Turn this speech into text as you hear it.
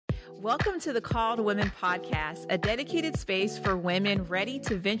Welcome to the Called Women Podcast, a dedicated space for women ready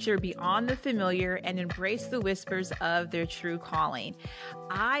to venture beyond the familiar and embrace the whispers of their true calling.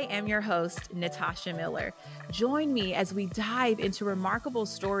 I am your host, Natasha Miller. Join me as we dive into remarkable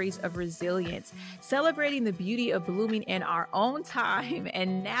stories of resilience, celebrating the beauty of blooming in our own time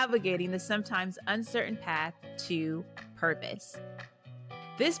and navigating the sometimes uncertain path to purpose.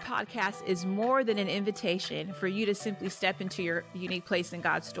 This podcast is more than an invitation for you to simply step into your unique place in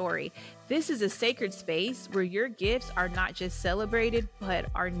God's story. This is a sacred space where your gifts are not just celebrated,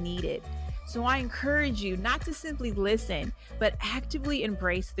 but are needed. So I encourage you not to simply listen, but actively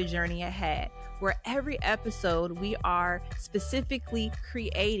embrace the journey ahead, where every episode we are specifically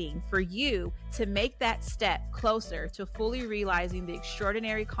creating for you to make that step closer to fully realizing the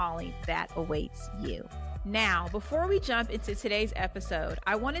extraordinary calling that awaits you. Now, before we jump into today's episode,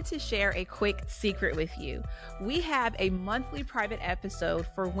 I wanted to share a quick secret with you. We have a monthly private episode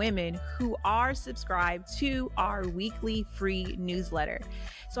for women who are subscribed to our weekly free newsletter.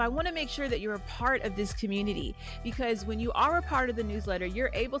 So I want to make sure that you're a part of this community, because when you are a part of the newsletter, you're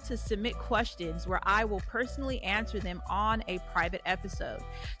able to submit questions where I will personally answer them on a private episode.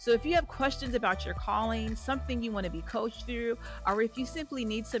 So if you have questions about your calling, something you want to be coached through, or if you simply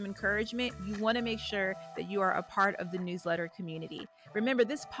need some encouragement, you want to make sure that you are a part of the newsletter community. Remember,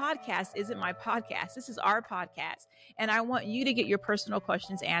 this podcast isn't my podcast. This is our podcast. And I want you to get your personal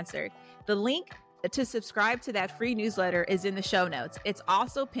questions answered. The link to subscribe to that free newsletter is in the show notes. It's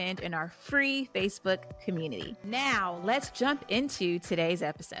also pinned in our free Facebook community. Now, let's jump into today's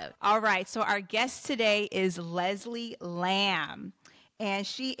episode. All right, so our guest today is Leslie Lamb, and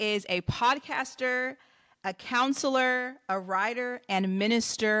she is a podcaster, a counselor, a writer, and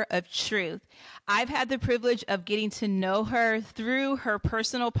minister of truth. I've had the privilege of getting to know her through her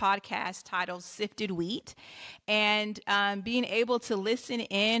personal podcast titled Sifted Wheat, and being able to listen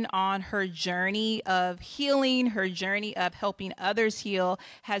in on her journey of healing, her journey of helping others heal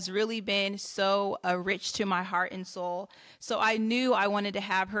has really been so rich to my heart and soul. So I knew I wanted to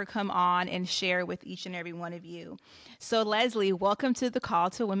have her come on and share with each and every one of you. So Leslie, welcome to the Call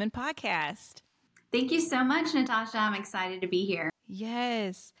to Women podcast. Thank you so much, Natasha. I'm excited to be here.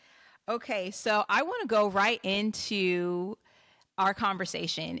 Yes. Okay, so I want to go right into our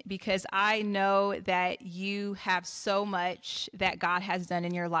conversation, because I know that you have so much that God has done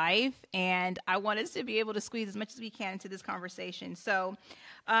in your life, and I want us to be able to squeeze as much as we can into this conversation. So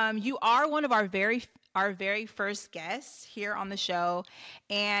you are one of our very first guests here on the show,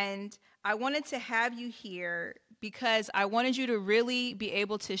 and I wanted to have you here because I wanted you to really be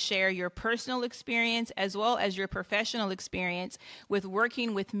able to share your personal experience as well as your professional experience with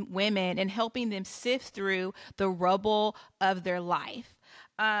working with women and helping them sift through the rubble of their life.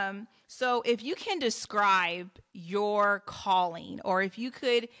 So if you can describe your calling, or if you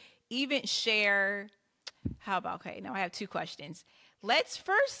could even share, now I have two questions. Let's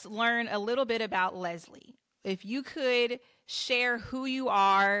first learn a little bit about Leslie. If you could share who you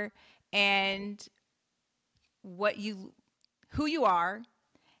are and who you are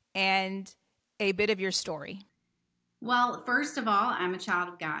and a bit of your story. Well, first of all, I'm a child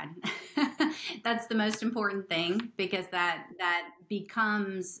of God. That's the most important thing, because that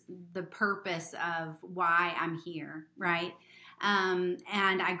becomes the purpose of why I'm here, right? And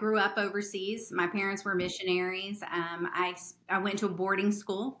I grew up overseas. My parents were missionaries. I went to a boarding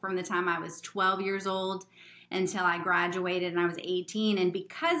school from the time I was 12 years old until I graduated and I was 18. And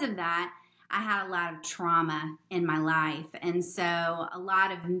because of that, I had a lot of trauma in my life. And so a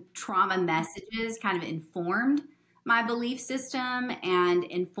lot of trauma messages kind of informed my belief system, and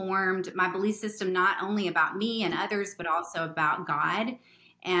informed my belief system not only about me and others, but also about God.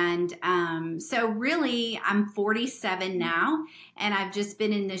 And so really, I'm 47 now, and I've just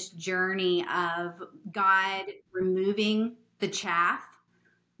been in this journey of God removing the chaff,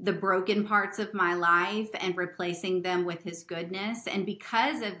 the broken parts of my life, and replacing them with his goodness. And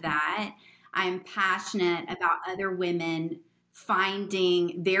because of that, I'm passionate about other women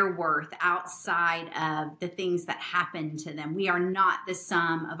finding their worth outside of the things that happen to them. We are not the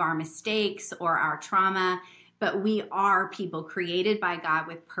sum of our mistakes or our trauma, but we are people created by God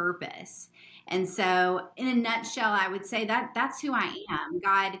with purpose. And so in a nutshell, I would say that that's who I am.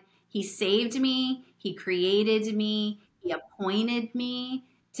 God, he saved me, he created me, he appointed me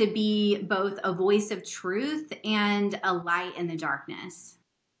to be both a voice of truth and a light in the darkness.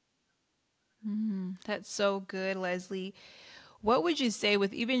 That's so good, Leslie. What would you say,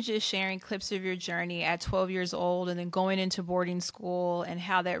 with even just sharing clips of your journey at 12 years old and then going into boarding school and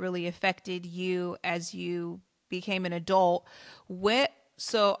how that really affected you as you became an adult?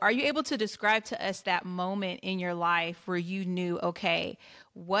 So are you able to describe to us that moment in your life where you knew, okay,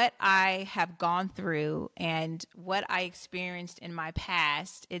 what I have gone through and what I experienced in my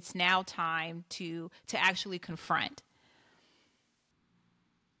past, it's now time to actually confront.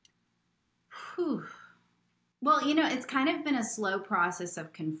 Whew. Well, you know, it's kind of been a slow process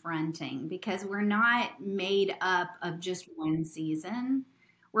of confronting because we're not made up of just one season.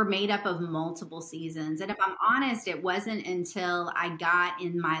 We're made up of multiple seasons. And if I'm honest, it wasn't until I got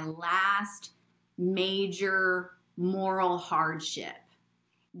in my last major moral hardship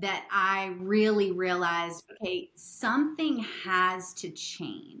that I really realized, okay, something has to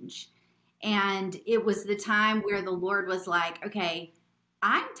change. And it was the time where the Lord was like, okay,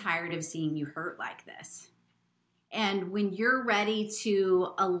 I'm tired of seeing you hurt like this. And when you're ready to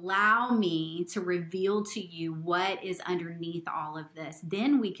allow me to reveal to you what is underneath all of this,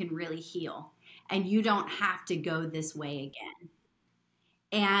 then we can really heal. And you don't have to go this way again.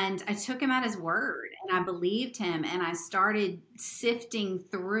 And I took him at his word and I believed him. And I started sifting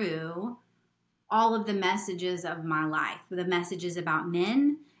through all of the messages of my life, the messages about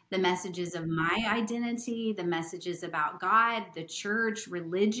men, the messages of my identity, the messages about God, the church,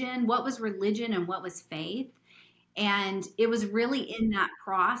 religion, what was religion and what was faith. And it was really in that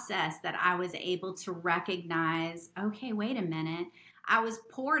process that I was able to recognize, okay, wait a minute. I was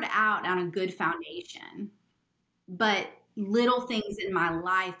poured out on a good foundation, but little things in my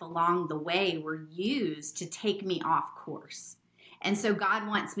life along the way were used to take me off course. And so God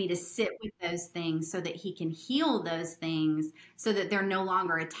wants me to sit with those things so that he can heal those things so that they're no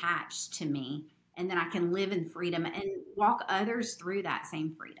longer attached to me. And then I can live in freedom and walk others through that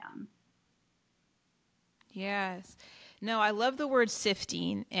same freedom. Yes. No, I love the word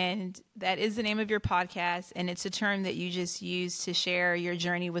sifting, and that is the name of your podcast, and it's a term that you just use to share your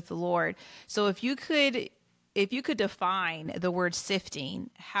journey with the Lord. So if you could define the word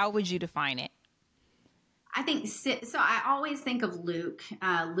sifting, how would you define it? I think so. I always think of Luke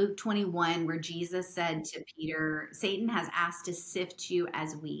 21, where Jesus said to Peter, Satan has asked to sift you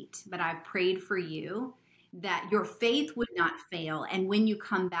as wheat, but I've prayed for you that your faith would not fail. And when you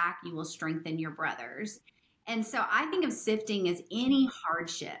come back, you will strengthen your brothers. And so I think of sifting as any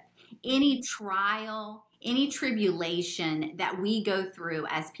hardship, any trial, any tribulation that we go through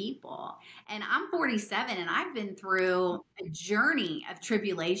as people. And I'm 47 and I've been through a journey of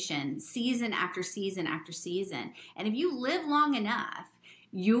tribulation, season after season after season. And if you live long enough,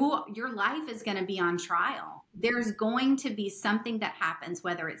 your life is going to be on trial. There's going to be something that happens,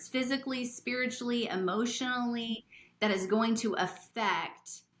 whether it's physically, spiritually, emotionally, that is going to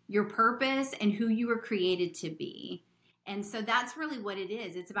affect your purpose and who you were created to be. And so that's really what it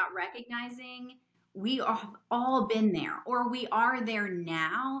is. It's about recognizing we have all been there, or we are there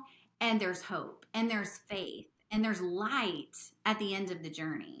now, and there's hope, and there's faith, and there's light at the end of the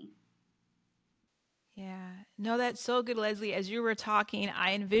journey. Yeah. No, that's so good, Leslie. As you were talking,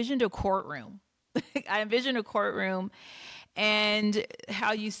 I envisioned a courtroom. I envisioned a courtroom, and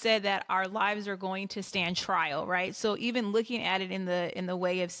how you said that our lives are going to stand trial, right? So even looking at it in the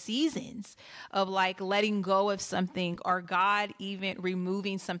way of seasons, of like letting go of something, or God even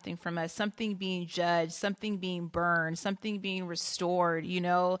removing something from us, something being judged, something being burned, something being restored, you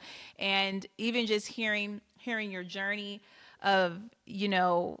know, and even just hearing your journey of, you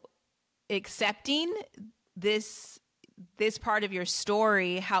know, accepting this part of your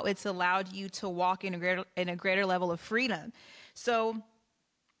story, how it's allowed you to walk in a greater level of freedom. So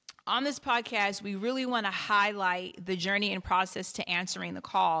on this podcast, we really want to highlight the journey and process to answering the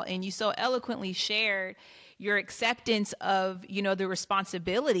call. And you so eloquently shared your acceptance of, you know, the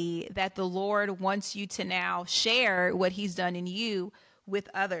responsibility that the Lord wants you to now share what he's done in you with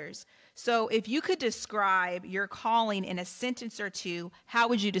others. So if you could describe your calling in a sentence or two, how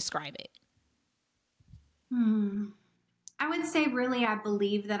would you describe it? I would say, really, I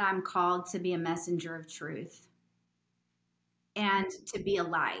believe that I'm called to be a messenger of truth and to be a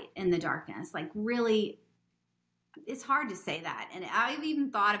light in the darkness. Like, really, it's hard to say that. And I've even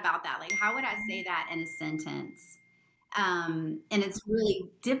thought about that. Like, how would I say that in a sentence? And it's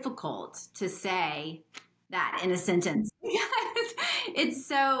really difficult to say that in a sentence. It's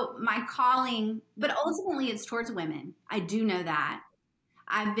so my calling, but ultimately it's towards women. I do know that.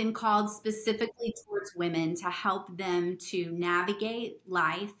 I've been called specifically towards women to help them to navigate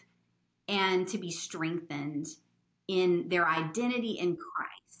life and to be strengthened in their identity in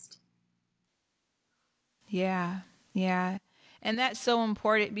Christ. Yeah, yeah. And that's so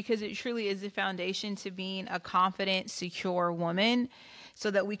important because it truly is the foundation to being a confident, secure woman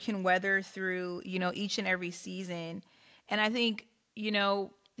so that we can weather through, you know, each and every season. And I think, you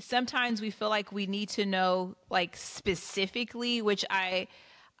know, sometimes we feel like we need to know like specifically, which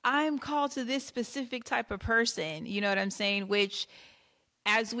I'm called to this specific type of person, you know what I'm saying? Which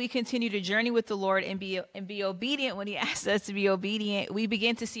as we continue to journey with the Lord and be obedient when he asks us to be obedient, we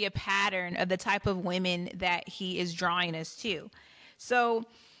begin to see a pattern of the type of women that he is drawing us to. So,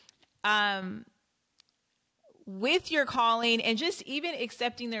 with your calling and just even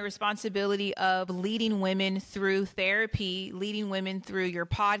accepting the responsibility of leading women through therapy, leading women through your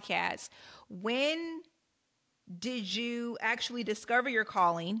podcast, when did you actually discover your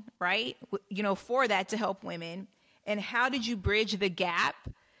calling, right? For that to help women, and how did you bridge the gap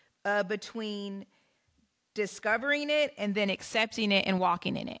between discovering it and then accepting it and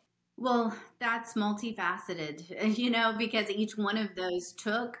walking in it? Well, that's multifaceted, because each one of those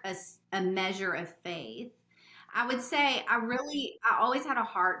took a measure of faith. I would say I always had a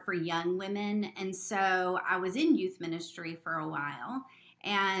heart for young women. And so I was in youth ministry for a while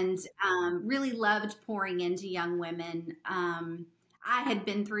and really loved pouring into young women. I had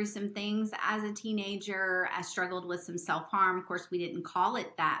been through some things as a teenager. I struggled with some self-harm. Of course, we didn't call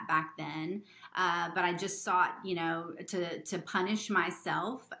it that back then, but I just sought, to punish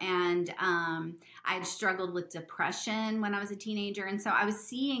myself. And I had struggled with depression when I was a teenager. And so I was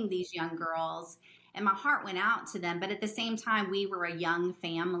seeing these young girls and my heart went out to them. But at the same time, we were a young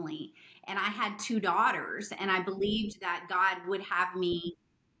family and I had 2 daughters, and I believed that God would have me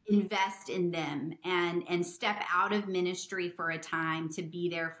invest in them and step out of ministry for a time to be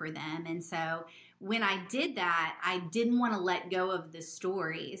there for them. And so when I did that, I didn't want to let go of the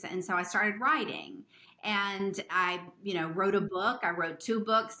stories. And so I started writing, and I, wrote a book. I wrote 2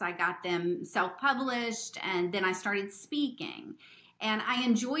 books. I got them self-published, and then I started speaking. And I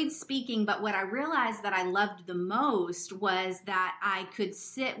enjoyed speaking, but what I realized that I loved the most was that I could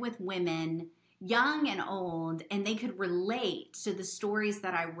sit with women, young and old, and they could relate to the stories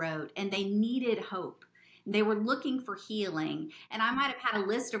that I wrote, and they needed hope. They were looking for healing. And I might have had a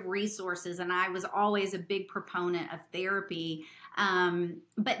list of resources, and I was always a big proponent of therapy.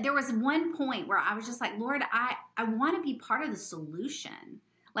 But there was one point where I was just like, Lord, I want to be part of the solution.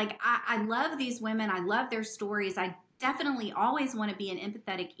 Like, I love these women. I love their stories. I definitely always want to be an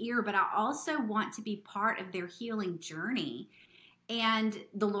empathetic ear, but I also want to be part of their healing journey. And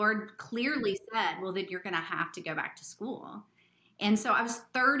the Lord clearly said, well, then you're going to have to go back to school. And so I was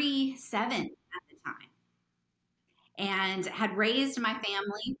 37 at the time and had raised my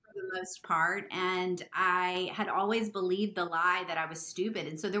family for the most part. And I had always believed the lie that I was stupid.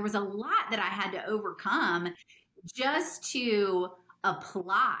 And so there was a lot that I had to overcome just to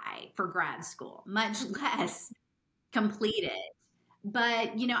apply for grad school, much less complete it.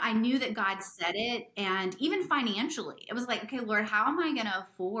 But, I knew that God said it. And even financially, it was like, okay, Lord, how am I going to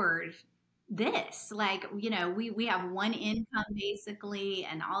afford this? Like, we have one income basically,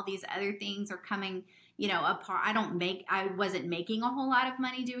 and all these other things are coming, apart. I wasn't making a whole lot of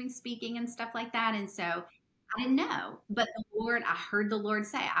money doing speaking and stuff like that. And so I didn't know, but I heard the Lord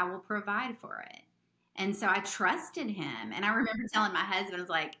say, I will provide for it. And so I trusted him. And I remember telling my husband, I was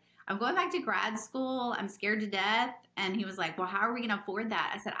like, I'm going back to grad school. I'm scared to death. And he was like, well, how are we going to afford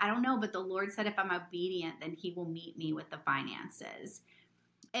that? I said, I don't know. But the Lord said, if I'm obedient, then he will meet me with the finances.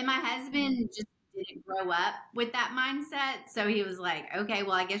 And my husband just didn't grow up with that mindset. So he was like, okay,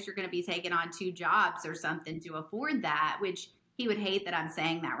 well, I guess you're going to be taking on 2 jobs or something to afford that, which he would hate that I'm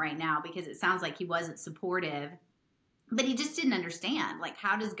saying that right now because it sounds like he wasn't supportive. But he just didn't understand, like,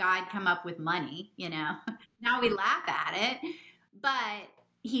 how does God come up with money? Now we laugh at it, but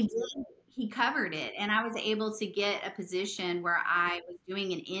he did. He covered it. And I was able to get a position where I was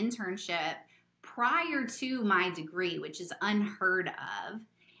doing an internship prior to my degree, which is unheard of.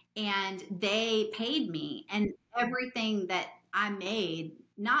 And they paid me, and everything that I made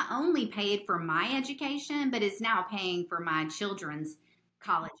not only paid for my education, but is now paying for my children's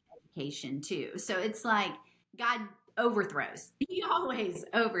college education too. So it's like God overthrows. He always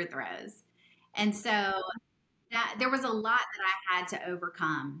overthrows. And so that there was a lot that I had to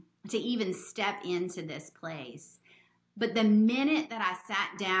overcome to even step into this place. But the minute that I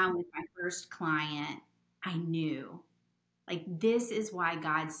sat down with my first client, I knew, like, this is why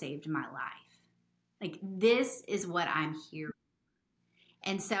God saved my life. Like, this is what I'm here for.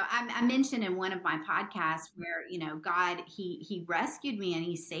 And so I mentioned in one of my podcasts where, God, he rescued me and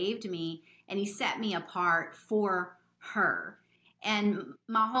he saved me and he set me apart for her. And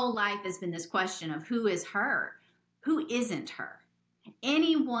my whole life has been this question of who is her? Who isn't her?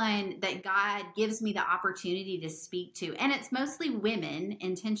 Anyone that God gives me the opportunity to speak to, and it's mostly women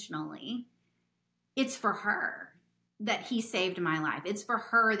intentionally, it's for her that he saved my life. It's for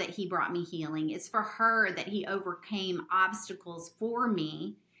her that he brought me healing. It's for her that he overcame obstacles for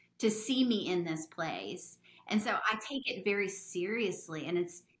me to see me in this place. And so I take it very seriously, and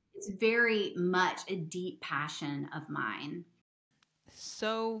it's very much a deep passion of mine.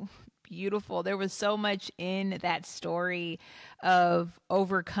 So beautiful. There was so much in that story of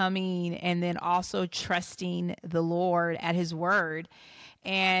overcoming and then also trusting the Lord at his word.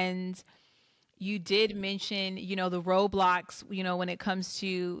 And you did mention, the roadblocks, when it comes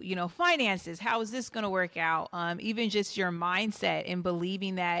to, finances. How is this going to work out? Even just your mindset and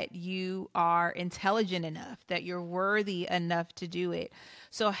believing that you are intelligent enough, that you're worthy enough to do it.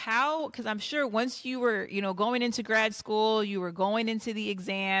 So how, because I'm sure once you were, going into grad school, you were going into the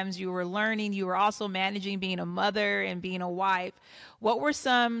exams, you were learning, you were also managing being a mother and being a wife. What were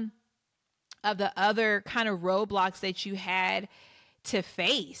some of the other kind of roadblocks that you had to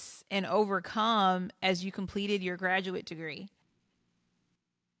face and overcome as you completed your graduate degree?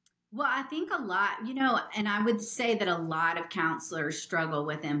 Well, I think a lot, and I would say that a lot of counselors struggle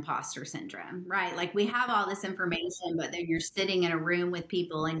with imposter syndrome, right? Like we have all this information, but then you're sitting in a room with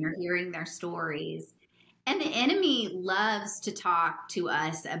people and you're hearing their stories. And the enemy loves to talk to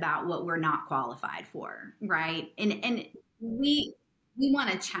us about what we're not qualified for, right? And we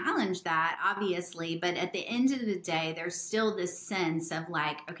want to challenge that, obviously, but at the end of the day, there's still this sense of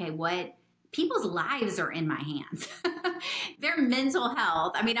like, okay, what people's lives are in my hands. Their mental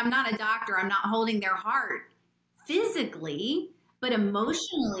health. I mean, I'm not a doctor, I'm not holding their heart physically, but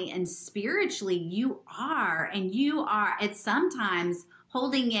emotionally and spiritually, you are. And you are at sometimes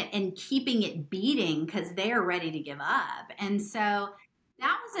holding it and keeping it beating because they're ready to give up. And so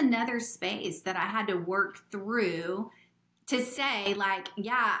that was another space that I had to work through to say, like,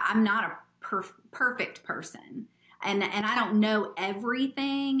 yeah, I'm not a perfect person. And I don't know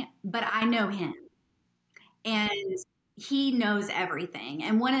everything, but I know him. And he knows everything.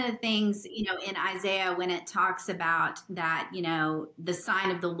 And one of the things, in Isaiah, when it talks about that, the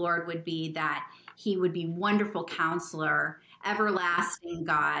sign of the Lord would be that he would be wonderful counselor, everlasting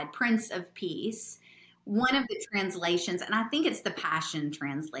God, Prince of Peace. One of the translations, and I think it's the Passion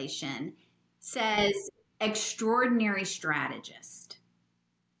Translation, says extraordinary strategist.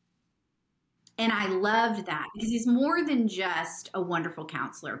 And I loved that because he's more than just a wonderful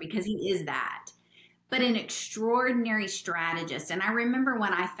counselor, because he is that, but an extraordinary strategist. And I remember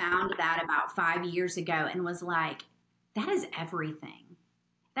when I found that about 5 years ago and was like, that is everything.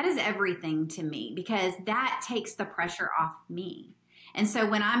 That is everything to me, because that takes the pressure off me. And so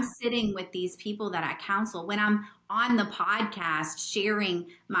when I'm sitting with these people that I counsel, when I'm on the podcast sharing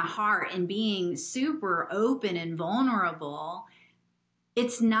my heart and being super open and vulnerable,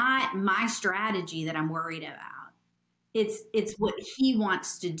 it's not my strategy that I'm worried about. It's what he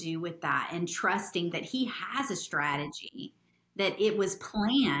wants to do with that, and trusting that he has a strategy, that it was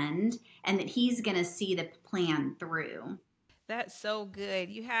planned, and that he's going to see the plan through. That's so good.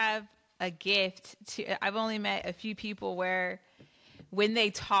 You have a gift to, I've only met a few people where when they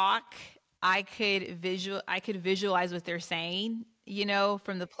talk, I could visualize what they're saying,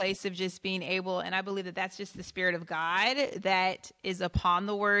 from the place of just being able, and I believe that that's just the spirit of God that is upon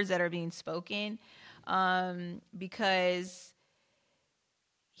the words that are being spoken. Because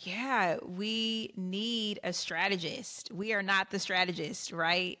yeah, we need a strategist. We are not the strategist,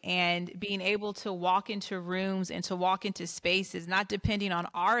 right? And being able to walk into rooms and to walk into spaces, not depending on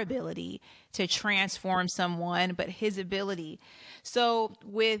our ability to transform someone, but his ability. So,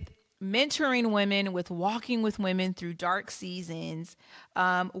 with mentoring women, with walking with women through dark seasons,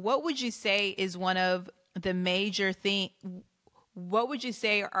 what would you say is one of the major thing? What would you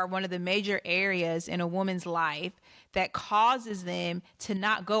say are one of the major areas in a woman's life that causes them to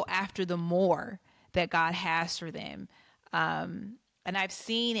not go after the more that God has for them? And I've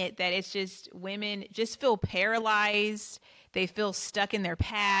seen it that it's just women just feel paralyzed. They feel stuck in their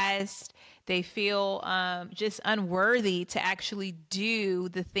past. They feel just unworthy to actually do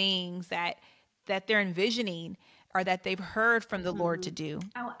the things that they're envisioning or that they've heard from the Lord to do.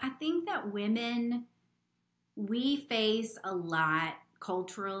 Oh, I think that women, we face a lot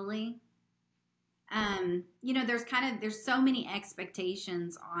culturally. There's so many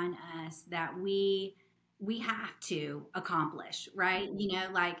expectations on us that we have to accomplish, right?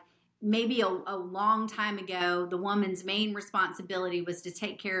 Like maybe a long time ago, the woman's main responsibility was to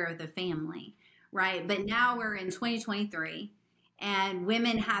take care of the family, right? But now we're in 2023, and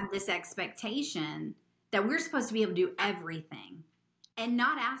women have this expectation that we're supposed to be able to do everything and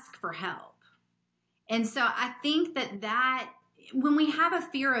not ask for help. And so I think that when we have a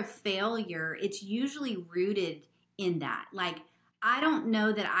fear of failure, it's usually rooted in that. Like, I don't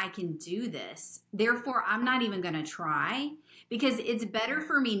know that I can do this. Therefore, I'm not even going to try, because it's better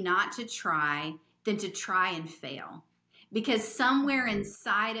for me not to try than to try and fail. Because somewhere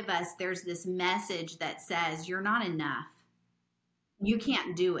inside of us, there's this message that says, you're not enough. You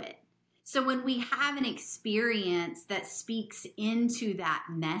can't do it. So when we have an experience that speaks into that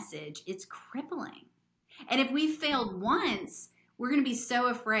message, it's crippling. And if we failed once, we're going to be so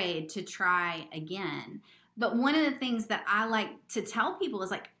afraid to try again. But one of the things that I like to tell people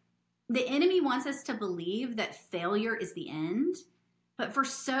is like, the enemy wants us to believe that failure is the end. But for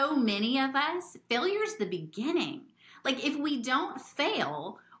so many of us, failure is the beginning. Like if we don't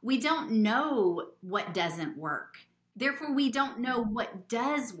fail, we don't know what doesn't work. Therefore, we don't know what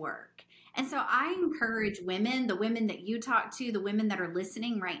does work. And so I encourage women, the women that you talk to, the women that are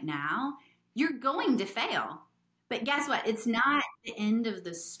listening right now, you're going to fail. But guess what? It's not the end of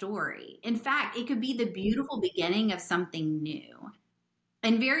the story. In fact, it could be the beautiful beginning of something new.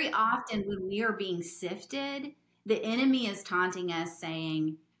 And very often when we are being sifted, the enemy is taunting us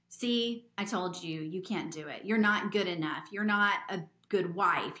saying, see, I told you, you can't do it. You're not good enough. You're not a good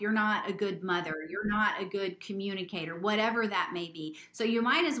wife. You're not a good mother. You're not a good communicator, whatever that may be. So you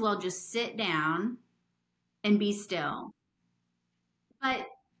might as well just sit down and be still. But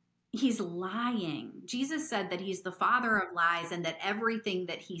he's lying. Jesus said that he's the father of lies and that everything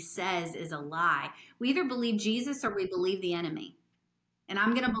that he says is a lie. We either believe Jesus or we believe the enemy. And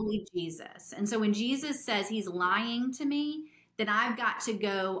I'm going to believe Jesus. And so when Jesus says he's lying to me, then I've got to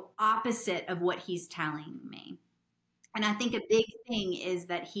go opposite of what he's telling me. And I think a big thing is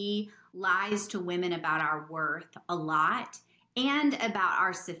that he lies to women about our worth a lot and about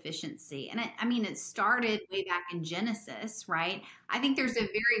our sufficiency. And it started way back in Genesis, right? I think there's a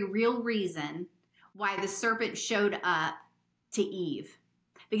very real reason why the serpent showed up to Eve.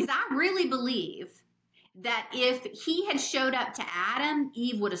 Because I really believe that if he had showed up to Adam,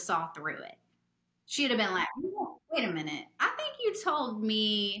 Eve would have saw through it. She'd have been like, wait a minute. I think you told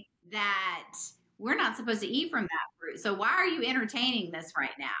me that we're not supposed to eat from that fruit. So why are you entertaining this right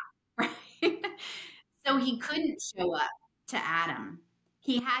now? Right? So he couldn't show up to Adam.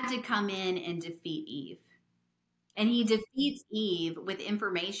 He had to come in and defeat Eve. And he defeats Eve with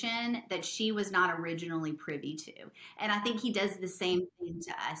information that she was not originally privy to. And I think he does the same thing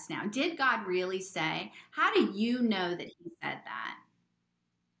to us now. Did God really say? How do you know that he said that?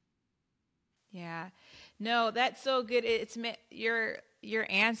 Yeah. No, that's so good. It's your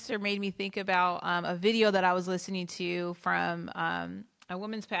answer made me think about a video that I was listening to from a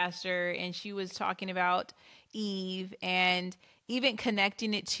woman's pastor, and she was talking about Eve and even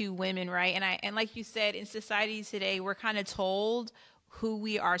connecting it to women, right? And like you said, in society today, we're kind of told who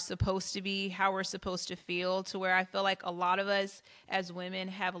we are supposed to be, how we're supposed to feel, to where I feel like a lot of us as women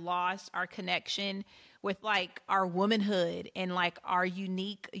have lost our connection with like our womanhood and like our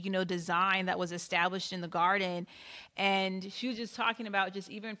unique, design that was established in the garden. And she was just talking about just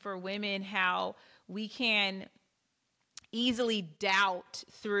even for women, how we can easily doubt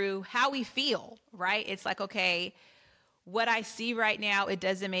through how we feel, right? It's like, okay, what I see right now, it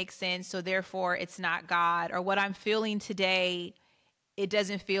doesn't make sense. So therefore it's not God. Or what I'm feeling today, it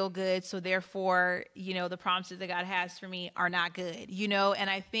doesn't feel good. So therefore, the promises that God has for me are not good, and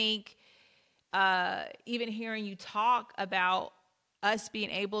I think even hearing you talk about us being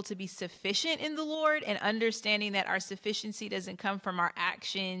able to be sufficient in the Lord and understanding that our sufficiency doesn't come from our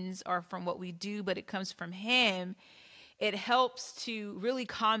actions or from what we do, but it comes from him. It helps to really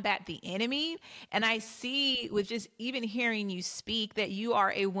combat the enemy. And I see with just even hearing you speak that you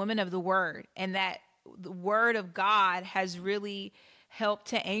are a woman of the word, and that the word of God has really helped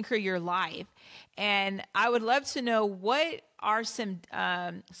to anchor your life. And I would love to know, what are some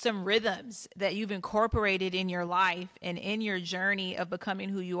rhythms that you've incorporated in your life and in your journey of becoming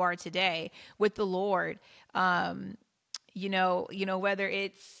who you are today with the Lord? Whether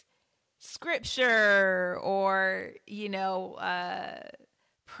it's scripture or,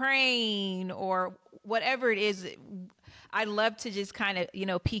 praying or whatever it is. I'd love to just kind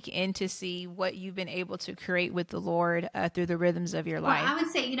of, peek in to see what you've been able to create with the Lord through the rhythms of your life. Well, I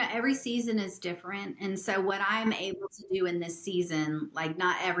would say, every season is different. And so what I'm able to do in this season, like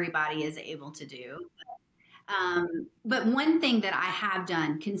not everybody is able to do. But one thing that I have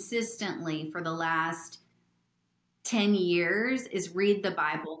done consistently for the last 10 years is read the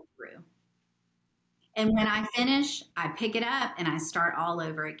Bible through. And when I finish, I pick it up and I start all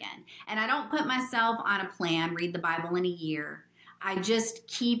over again. And I don't put myself on a plan, read the Bible in a year. I just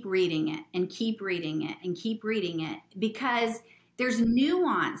keep reading it and keep reading it and keep reading it, because there's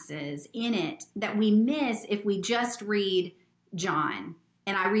nuances in it that we miss if we just read John.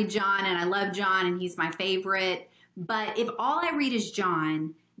 And I read John and I love John and he's my favorite. But if all I read is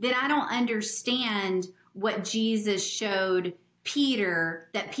John, then I don't understand what Jesus showed Peter,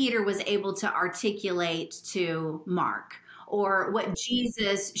 that Peter was able to articulate to Mark, or what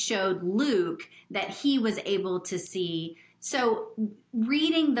Jesus showed Luke that he was able to see So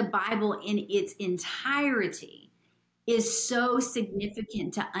reading the Bible in its entirety is so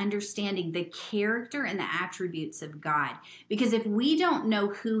significant to understanding the character and the attributes of God. Because if we don't know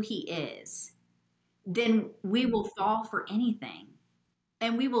who he is, then we will fall for anything.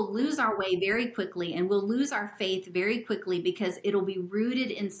 And we will lose our way very quickly, and we'll lose our faith very quickly because it'll be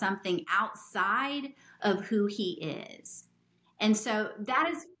rooted in something outside of who he is. And so that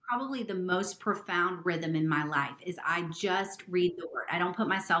is probably the most profound rhythm in my life is I just read the word. I don't put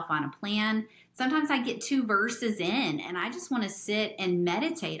myself on a plan. Sometimes I get 2 verses in and I just want to sit and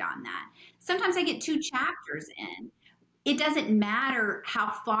meditate on that. Sometimes I get 2 chapters in. It doesn't matter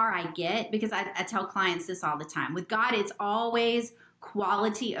how far I get, because I tell clients this all the time. With God, it's always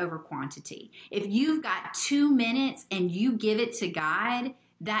quality over quantity. If you've got 2 minutes and you give it to God,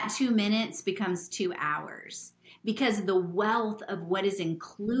 that 2 minutes becomes 2 hours, because the wealth of what is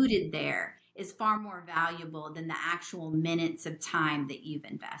included there is far more valuable than the actual minutes of time that you've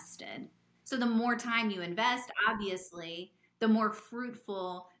invested. So the more time you invest, obviously, the more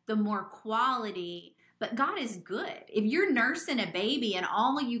fruitful, the more quality. But God is good. If you're nursing a baby and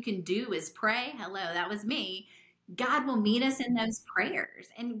all you can do is pray, hello, that was me, God will meet us in those prayers.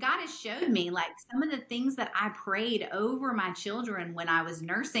 And God has showed me, like, some of the things that I prayed over my children when I was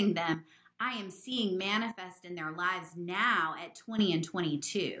nursing them, I am seeing manifest in their lives now at 20 and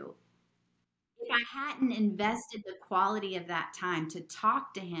 22. If I hadn't invested the quality of that time to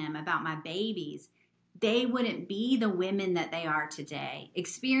talk to him about my babies, they wouldn't be the women that they are today,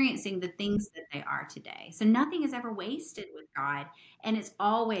 experiencing the things that they are today. So nothing is ever wasted with God, and it's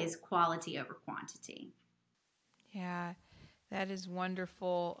always quality over quantity. Yeah, that is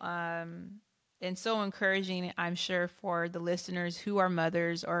wonderful. And so encouraging, I'm sure, for the listeners who are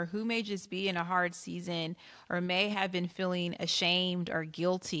mothers or who may just be in a hard season or may have been feeling ashamed or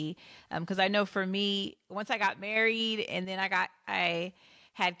guilty. Because I know for me, once I got married and then I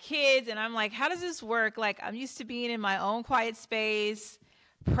had kids, and I'm like, how does this work? Like, I'm used to being in my own quiet space,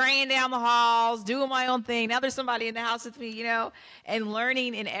 praying down the halls, doing my own thing. Now there's somebody in the house with me, and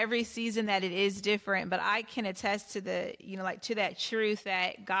learning in every season that it is different. But I can attest to to that truth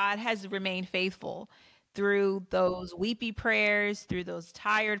that God has remained faithful through those weepy prayers, through those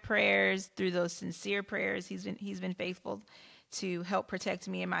tired prayers, through those sincere prayers. He's been faithful to help protect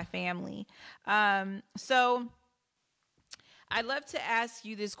me and my family. So I'd love to ask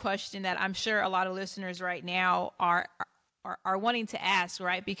you this question that I'm sure a lot of listeners right now are wanting to ask,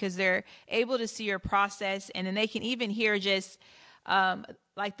 right? Because they're able to see your process, and then they can even hear just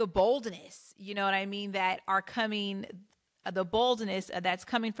like the boldness, you know what I mean, that are coming, the boldness that's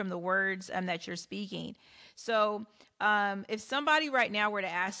coming from the words that you're speaking. So if somebody right now were to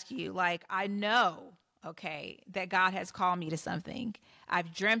ask you, like, I know, okay, that God has called me to something.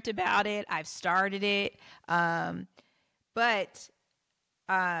 I've dreamt about it. I've started it. But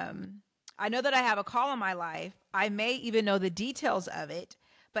I know that I have a call on my life. I may even know the details of it,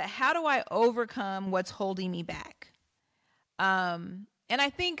 but how do I overcome what's holding me back? And I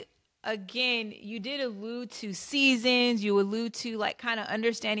think, again, you did allude to seasons. You allude to like kind of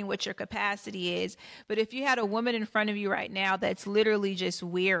understanding what your capacity is. But if you had a woman in front of you right now that's literally just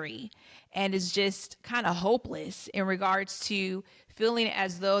weary and is just kind of hopeless in regards to feeling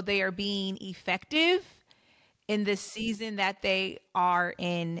as though they are being effective in the season that they are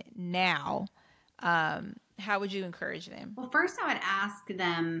in now, how would you encourage them? Well, first I would ask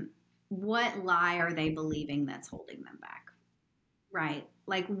them, what lie are they believing that's holding them back? Right?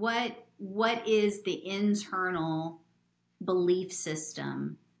 Like what is the internal belief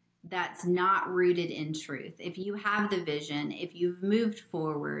system that's not rooted in truth? If you have the vision, if you've moved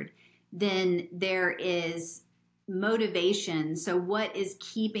forward, then there is motivation. So what is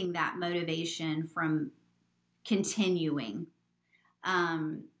keeping that motivation from continuing?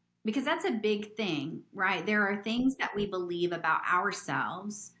 Because that's a big thing, right? There are things that we believe about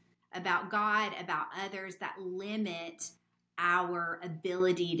ourselves, about God, about others that limit our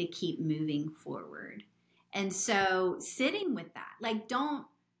ability to keep moving forward. And so sitting with that, like, don't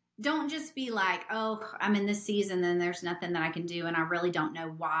just be like, oh, I'm in this season and there's nothing that I can do and I really don't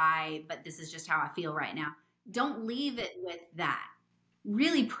know why, but this is just how I feel right now. Don't leave it with that.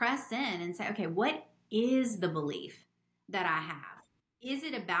 Really press in and say, okay, what is the belief that I have? Is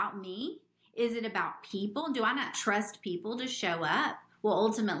it about me? Is it about people? Do I not trust people to show up? Well,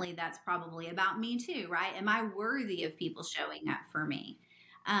 ultimately, that's probably about me too, right? Am I worthy of people showing up for me?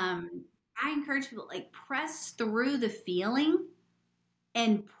 I encourage people, like, press through the feeling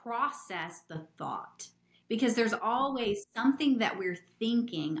and process the thought, because there's always something that we're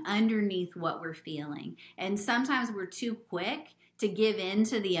thinking underneath what we're feeling. And sometimes we're too quick to give in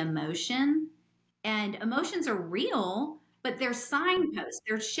to the emotion, and emotions are real, but they're signposts.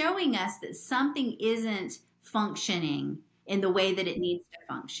 They're showing us that something isn't functioning in the way that it needs to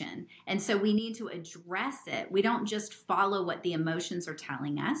function. And so we need to address it. We don't just follow what the emotions are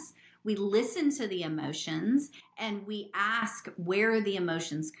telling us. We listen to the emotions and we ask, where are the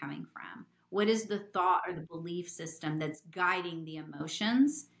emotions coming from? What is the thought or the belief system that's guiding the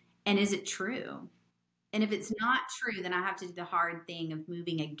emotions? And is it true? And if it's not true, then I have to do the hard thing of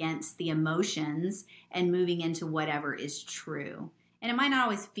moving against the emotions and moving into whatever is true. And it might not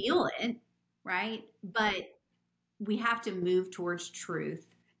always feel it, right? But we have to move towards truth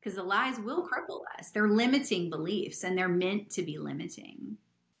because the lies will cripple us. They're limiting beliefs and they're meant to be limiting.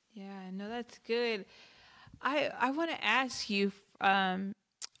 Yeah, no, that's good. I want to ask you,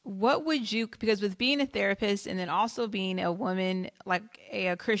 what would you, because with being a therapist and then also being a woman, like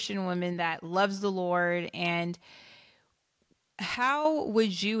a Christian woman that loves the Lord, and how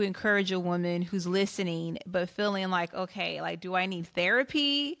would you encourage a woman who's listening but feeling like, okay, like, do I need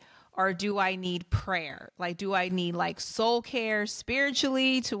therapy or do I need prayer? Like, do I need like soul care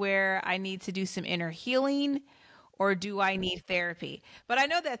spiritually to where I need to do some inner healing? Or do I need therapy? But I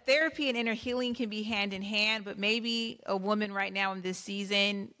know that therapy and inner healing can be hand in hand, but maybe a woman right now in this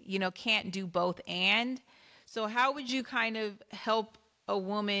season, can't do both and. So, how would you kind of help a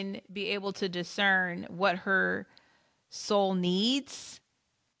woman be able to discern what her soul needs,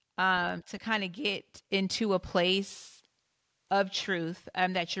 to kind of get into a place of truth,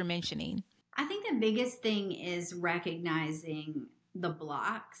 that you're mentioning? I think the biggest thing is recognizing the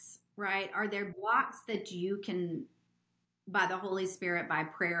blocks, right? Are there blocks that you can, by the Holy Spirit, by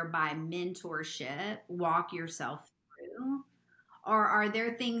prayer, by mentorship, walk yourself through? Or are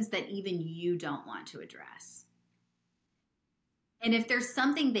there things that even you don't want to address? And if there's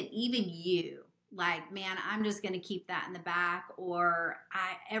something that even you, like, man, I'm just going to keep that in the back, or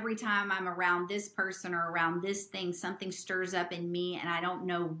every time I'm around this person or around this thing, something stirs up in me and I don't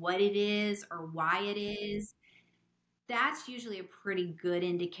know what it is or why it is, that's usually a pretty good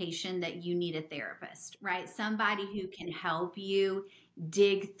indication that you need a therapist, right? Somebody who can help you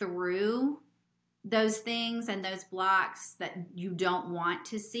dig through those things and those blocks that you don't want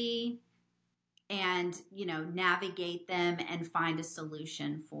to see, and navigate them and find a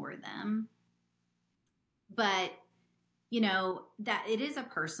solution for them. But that it is a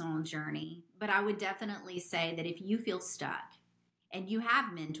personal journey, but I would definitely say that if you feel stuck and you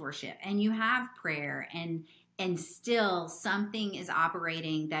have mentorship and you have prayer, and still something is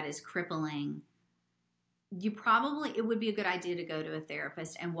operating that is crippling, it would be a good idea to go to a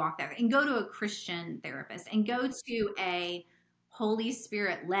therapist and walk that, and go to a Christian therapist, and go to a Holy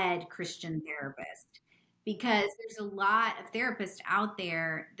Spirit led Christian therapist, because there's a lot of therapists out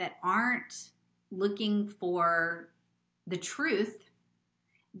there that aren't looking for the truth.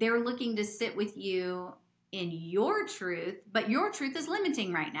 They're looking to sit with you in your truth, but your truth is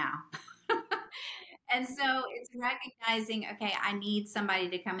limiting right now. And so it's recognizing, okay, I need somebody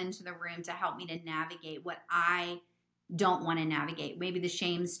to come into the room to help me to navigate what I don't want to navigate. Maybe the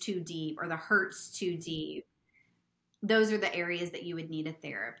shame's too deep or the hurt's too deep. Those are the areas that you would need a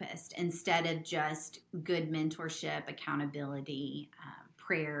therapist, instead of just good mentorship, accountability,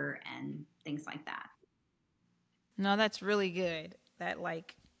 prayer, and things like that. No, that's really good. That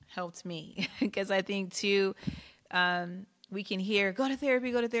like helped me because I think too, we can hear go to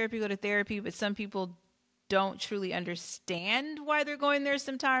therapy, go to therapy, go to therapy, but some people don't truly understand why they're going there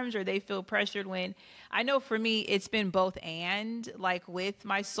sometimes, or they feel pressured. When I know for me, it's been both and, like with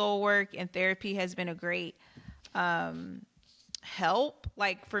my soul work, and therapy has been a great help,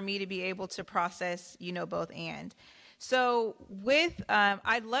 like for me to be able to process, both and. So,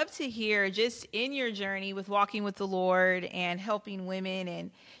 I'd love to hear just in your journey with walking with the Lord and helping women,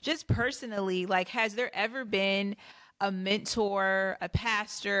 and just personally, like, has there ever been a mentor, a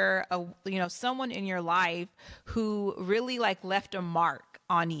pastor, someone in your life who really like left a mark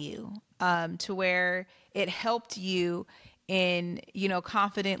on you, to where it helped you in,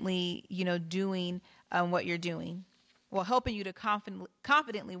 confidently, doing what you're doing? Well, helping you to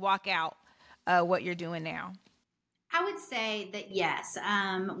confidently walk out what you're doing now. I would say that yes,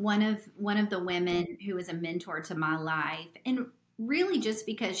 one of the women who was a mentor to my life, and really just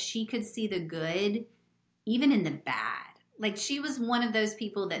because she could see the good even in the bad. Like, she was one of those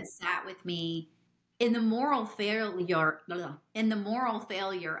people that sat with me in the moral failure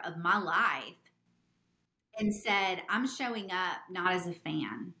of my life, and said, "I'm showing up not as a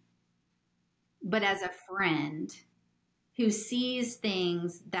fan, but as a friend who sees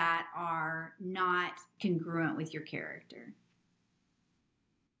things that are not congruent with your character."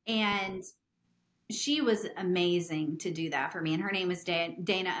 And she was amazing to do that for me. And her name is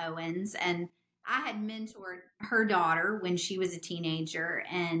Dana Owens. And I had mentored her daughter when she was a teenager,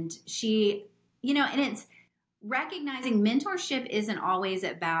 and she, and it's recognizing mentorship isn't always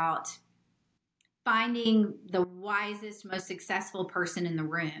about finding the wisest, most successful person in the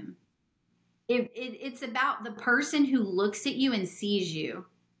room. It's about the person who looks at you and sees you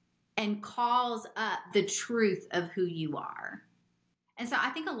and calls up the truth of who you are. And so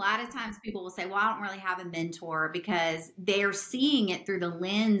I think a lot of times people will say, well, I don't really have a mentor, because they're seeing it through the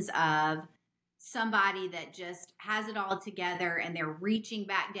lens of somebody that just has it all together and they're reaching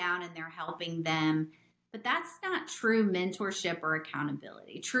back down and they're helping them. But that's not true mentorship or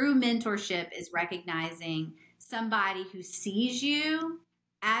accountability. True mentorship is recognizing somebody who sees you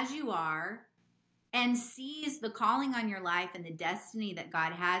as you are and sees the calling on your life and the destiny that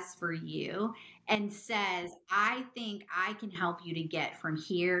God has for you, and says, I think I can help you to get from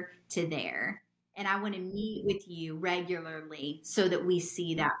here to there. And I want to meet with you regularly so that we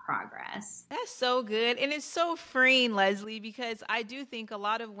see that progress. That's so good. And it's so freeing, Leslie, because I do think a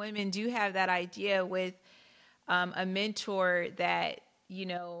lot of women do have that idea with a mentor that,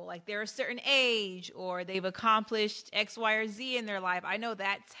 like they're a certain age or they've accomplished X, Y, or Z in their life. I know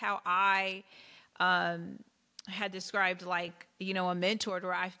that's how I had described, like, a mentor,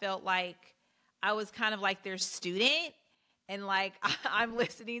 where I felt like I was kind of like their student, and like I'm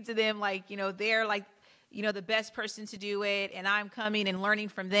listening to them, like, they're like, the best person to do it, and I'm coming and learning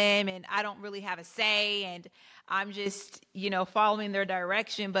from them, and I don't really have a say, and I'm just, following their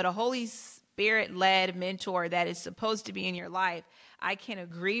direction. But a Holy Spirit led mentor that is supposed to be in your life, I can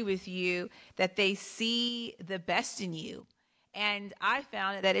agree with you that they see the best in you. And I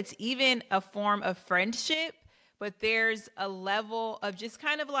found that it's even a form of friendship, but there's a level of just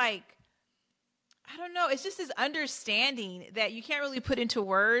kind of like, I don't know, it's just this understanding that you can't really put into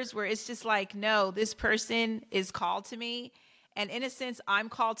words, where it's just like, no, this person is called to me. And in a sense, I'm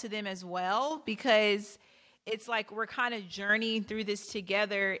called to them as well, because it's like we're kind of journeying through this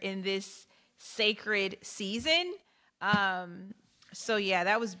together in this sacred season. So, yeah,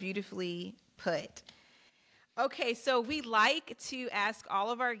 that was beautifully put. Okay, so we like to ask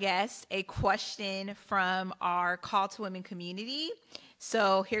all of our guests a question from our Call to Women community.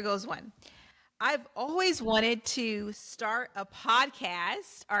 So here goes one. I've always wanted to start a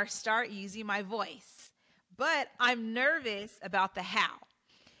podcast or start using my voice, but I'm nervous about the how.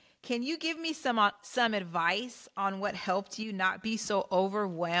 Can you give me some advice on what helped you not be so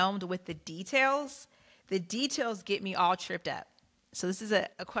overwhelmed with the details? The details get me all tripped up. So this is a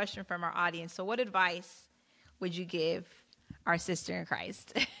question from our audience. So what advice would you give our sister in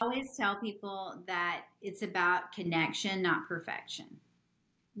Christ? I always tell people that it's about connection, not perfection,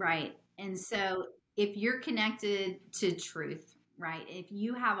 right? And so if you're connected to truth, right? If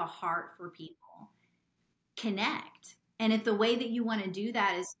you have a heart for people, connect. And if the way that you want to do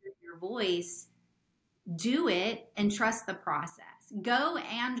that is through your voice, do it and trust the process. Go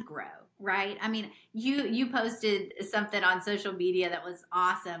and grow, right? I mean, you posted something on social media that was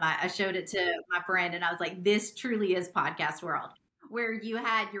awesome. I showed it to my friend and I was like, this truly is podcast world, where you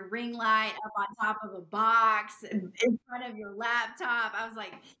had your ring light up on top of a box in front of your laptop. I was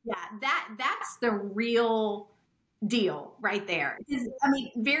like, yeah, that's the real deal right there. Because, I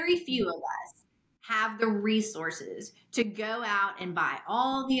mean, very few of us have the resources to go out and buy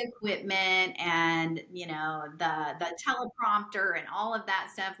all the equipment and the teleprompter and all of that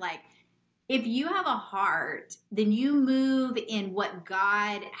stuff. Like, if you have a heart, then you move in what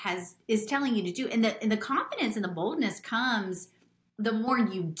God is telling you to do, and the confidence and the boldness comes the more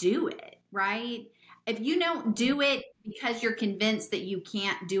you do it, right? If you don't do it because you're convinced that you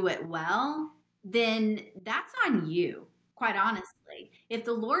can't do it well, then that's on you, quite honestly. If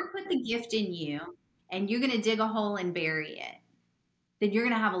the Lord put the gift in you and you're going to dig a hole and bury it, then you're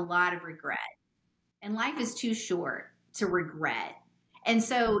going to have a lot of regret. And life is too short to regret. And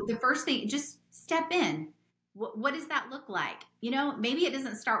so the first thing, just step in. What does that look like? Maybe it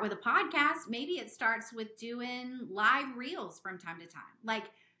doesn't start with a podcast. Maybe it starts with doing live reels from time to time. Like,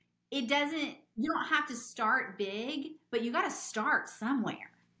 you don't have to start big, but you got to start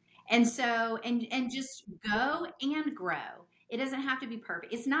somewhere. And so, and just go and grow. It doesn't have to be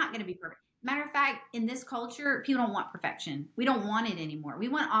perfect. It's not going to be perfect. Matter of fact, in this culture, people don't want perfection. We don't want it anymore. We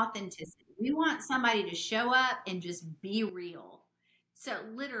want authenticity. We want somebody to show up and just be real. So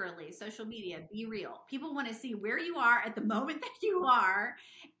literally, social media, be real. People want to see where you are at the moment that you are.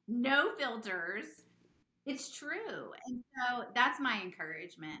 No filters. It's true. And so that's my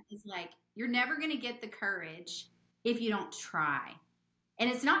encouragement. Is like, you're never going to get the courage if you don't try. And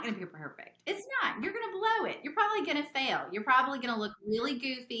it's not going to be perfect. It's not. You're going to blow it. You're probably going to fail. You're probably going to look really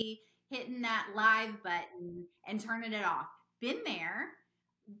goofy hitting that live button and turning it off. Been there.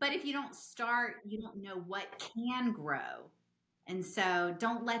 But if you don't start, you don't know what can grow. And so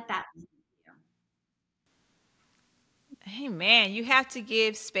don't let that lead you. Hey man, you have to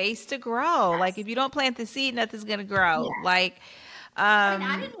give space to grow. Like Yes. if you don't plant the seed, nothing's gonna grow. Yes. Like, I mean,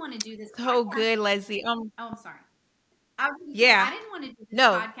 I didn't want to do this so podcast. good, Leslie. Oh, I'm sorry. I was gonna say, Yeah. I didn't want to do this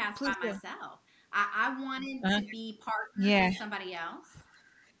No, podcast by please do. myself. I wanted to be partnered Yeah. with somebody else.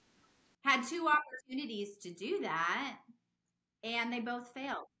 Had two opportunities to do that, and they both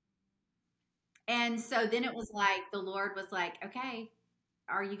failed. And so then it was like the Lord was like, okay,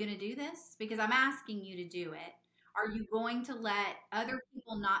 are you going to do this? Because I'm asking you to do it. Are you going to let other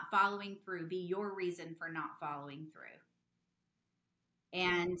people not following through be your reason for not following through?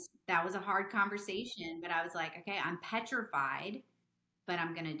 And that was a hard conversation, but I was like, okay, I'm petrified, but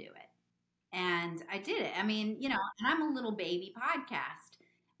I'm going to do it. And I did it. I mean, and I'm a little baby podcast,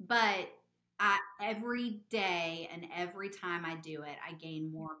 but every day and every time I do it, I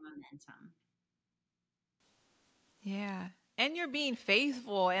gain more momentum. Yeah. And you're being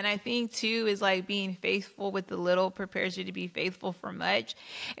faithful. And I think too is like being faithful with the little prepares you to be faithful for much.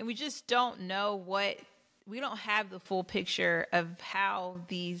 And we just don't know we don't have the full picture of how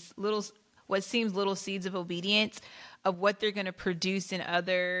these what seems little seeds of obedience of what they're going to produce in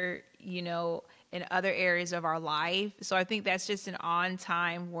other, in other areas of our life. So I think that's just an on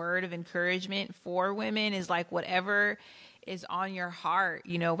time word of encouragement for women is like whatever is on your heart,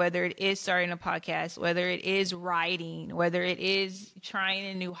 whether it is starting a podcast, whether it is writing, whether it is trying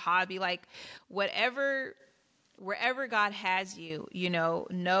a new hobby, like wherever God has you,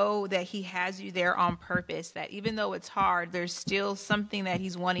 know that he has you there on purpose, that even though it's hard, there's still something that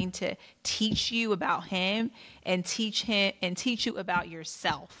he's wanting to teach you about him and teach you about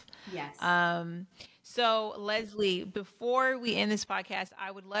yourself. Yes. So Leslie, before we end this podcast,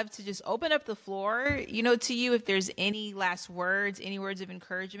 I would love to just open up the floor, to you if there's any last words, any words of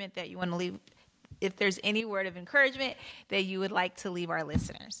encouragement that you want to leave, if there's any word of encouragement that you would like to leave our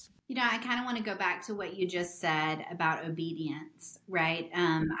listeners. I kind of want to go back to what you just said about obedience, right?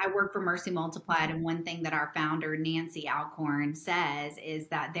 I work for Mercy Multiplied, and one thing that our founder, Nancy Alcorn, says is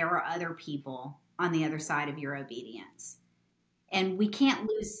that there are other people on the other side of your obedience. And we can't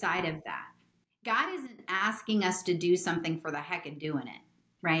lose sight of that. God isn't asking us to do something for the heck of doing it,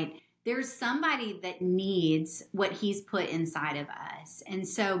 right? There's somebody that needs what he's put inside of us. And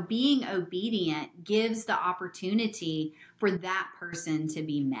so being obedient gives the opportunity for that person to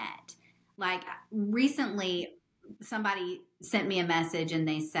be met. Like recently, somebody sent me a message and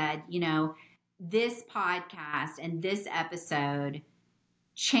they said, this podcast and this episode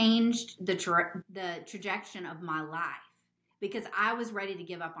changed the trajectory of my life because I was ready to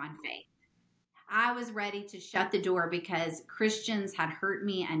give up on faith. I was ready to shut the door because Christians had hurt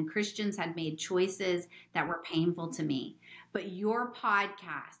me and Christians had made choices that were painful to me. But your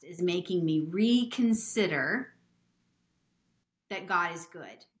podcast is making me reconsider that God is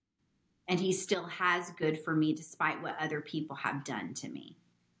good and he still has good for me despite what other people have done to me.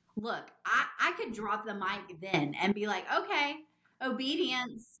 Look, I could drop the mic then and be like, okay,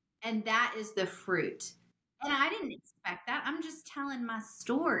 obedience, and that is the fruit. And I didn't expect that. I'm just telling my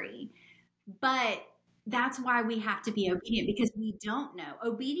story. But that's why we have to be obedient because we don't know.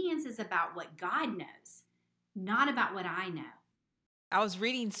 Obedience is about what God knows, not about what I know. I was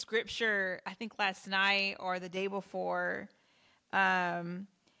reading scripture, I think last night or the day before, and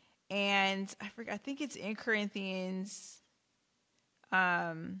I think it's in Corinthians,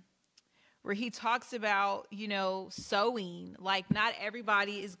 where he talks about, sowing. Like not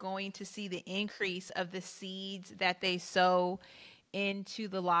everybody is going to see the increase of the seeds that they sow into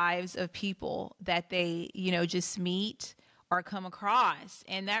the lives of people that they, just meet or come across.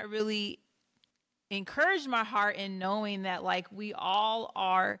 And that really encouraged my heart in knowing that like we all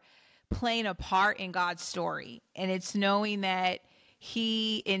are playing a part in God's story. And it's knowing that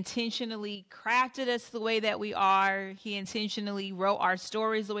he intentionally crafted us the way that we are. He intentionally wrote our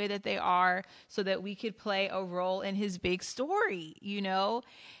stories the way that they are so that we could play a role in his big story,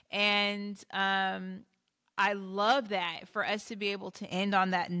 And I love that for us to be able to end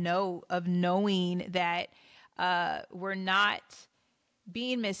on that note of knowing that we're not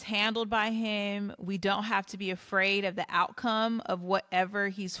being mishandled by him. We don't have to be afraid of the outcome of whatever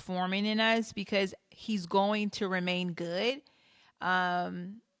he's forming in us because he's going to remain good.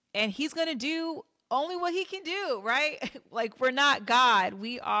 And he's going to do only what he can do, right? Like we're not God.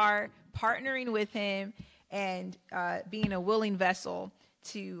 We are partnering with him and being a willing vessel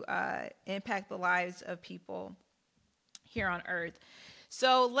to impact the lives of people here on earth.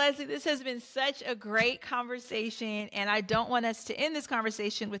 So, Leslie, this has been such a great conversation, and I don't want us to end this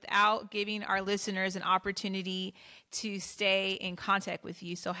conversation without giving our listeners an opportunity to stay in contact with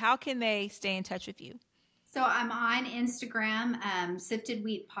you. So, how can they stay in touch with you? So I'm on Instagram, Sifted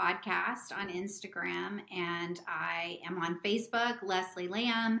Wheat Podcast on Instagram, and I am on Facebook, Leslie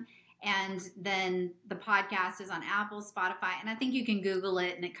Lamb, and then the podcast is on Apple, Spotify, and I think you can Google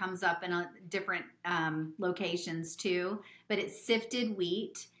it, and it comes up in different locations too. But it's Sifted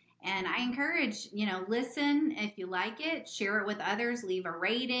Wheat, and I encourage, listen if you like it, share it with others, leave a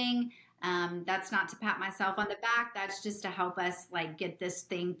rating. That's not to pat myself on the back. That's just to help us get this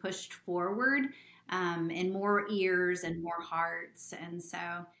thing pushed forward. And more ears and more hearts. And so,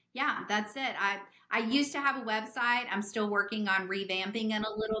 yeah, that's it. I used to have a website. I'm still working on revamping it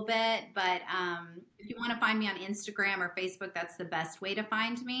a little bit, but if you want to find me on Instagram or Facebook, that's the best way to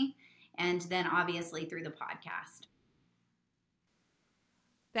find me. And then obviously through the podcast.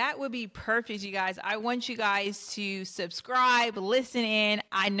 That would be perfect, you guys. I want you guys to subscribe, listen in.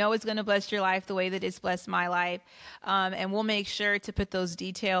 I know it's going to bless your life the way that it's blessed my life. And we'll make sure to put those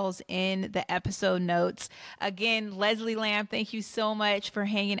details in the episode notes. Again, Leslie Lamb, thank you so much for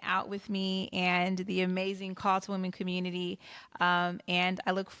hanging out with me and the amazing Call to Women community. And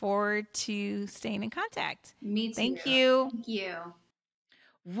I look forward to staying in contact. Me too. Thank you. Thank you.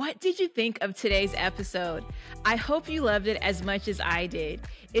 What did you think of today's episode? I hope you loved it as much as I did.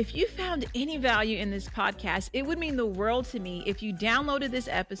 If you found any value in this podcast, it would mean the world to me if you downloaded this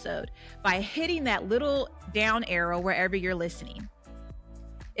episode by hitting that little down arrow wherever you're listening.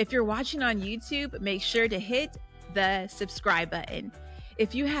 If you're watching on YouTube, make sure to hit the subscribe button.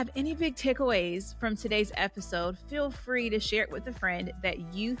 If you have any big takeaways from today's episode, feel free to share it with a friend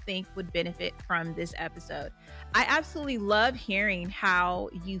that you think would benefit from this episode. I absolutely love hearing how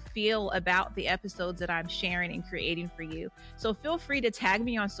you feel about the episodes that I'm sharing and creating for you. So feel free to tag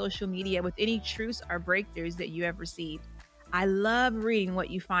me on social media with any truths or breakthroughs that you have received. I love reading what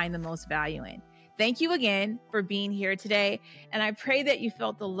you find the most value in. Thank you again for being here today, and I pray that you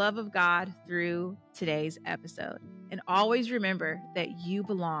felt the love of God through today's episode. And always remember that you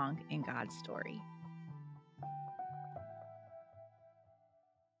belong in God's story.